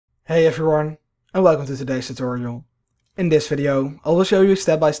Hey everyone, and welcome to today's tutorial. In this video, I will show you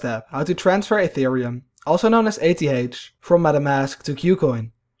step by step how to transfer Ethereum, also known as ETH, from MetaMask to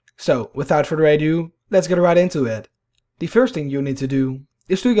KuCoin. So, without further ado, let's get right into it. The first thing you need to do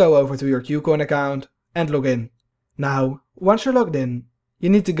is to go over to your KuCoin account and log in. Now, once you're logged in, you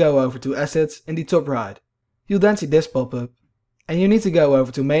need to go over to Assets in the top right. You'll then see this pop up, and you need to go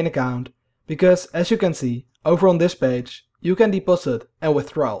over to Main Account, because as you can see, over on this page, you can deposit and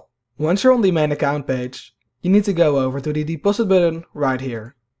withdraw. Once you're on the main account page, you need to go over to the deposit button right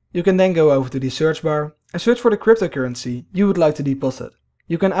here. You can then go over to the search bar and search for the cryptocurrency you would like to deposit.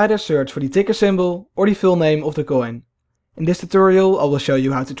 You can either search for the ticker symbol or the full name of the coin. In this tutorial I will show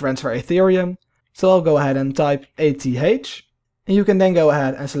you how to transfer Ethereum, so I'll go ahead and type ETH, and you can then go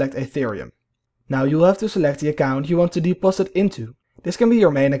ahead and select Ethereum. Now you'll have to select the account you want to deposit into. This can be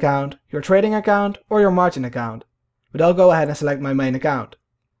your main account, your trading account or your margin account, but I'll go ahead and select my main account.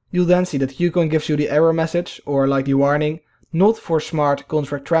 You'll then see that KuCoin gives you the error message, or like the warning, not for smart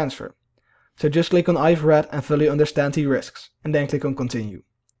contract transfer. So just click on I've read and fully understand the risks, and then click on continue.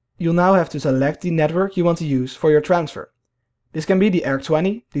 You'll now have to select the network you want to use for your transfer. This can be the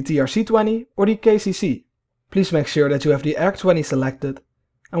ERC20, the TRC20 or the KCC. Please make sure that you have the ERC20 selected,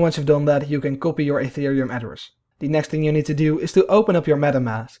 and once you've done that you can copy your Ethereum address. The next thing you need to do is to open up your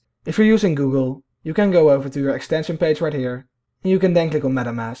MetaMask. If you're using Google, you can go over to your extension page right here, and you can then click on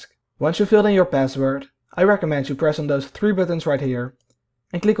MetaMask. Once you filled in your password, I recommend you press on those three buttons right here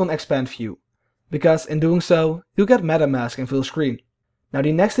and click on Expand View, because in doing so, you'll get MetaMask in full screen. Now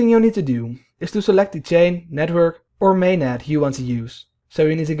the next thing you need to do is to select the chain, network or mainnet you want to use. So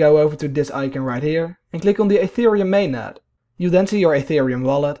you need to go over to this icon right here and click on the Ethereum mainnet. You then see your Ethereum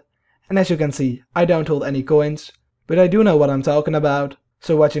wallet, and as you can see, I don't hold any coins, but I do know what I'm talking about.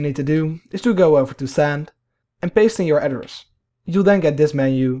 So what you need to do is to go over to Send and paste in your address. You'll then get this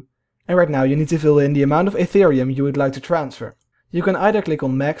menu, and right now you need to fill in the amount of Ethereum you would like to transfer. You can either click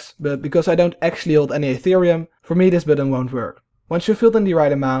on Max, but because I don't actually hold any Ethereum, for me this button won't work. Once you've filled in the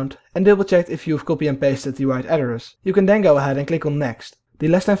right amount and double checked if you've copy and pasted the right address, you can then go ahead and click on Next. The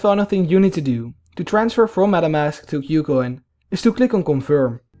last and final thing you need to do to transfer from MetaMask to KuCoin is to click on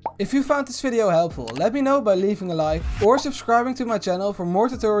Confirm. If you found this video helpful, let me know by leaving a like or subscribing to my channel for more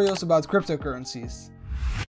tutorials about cryptocurrencies.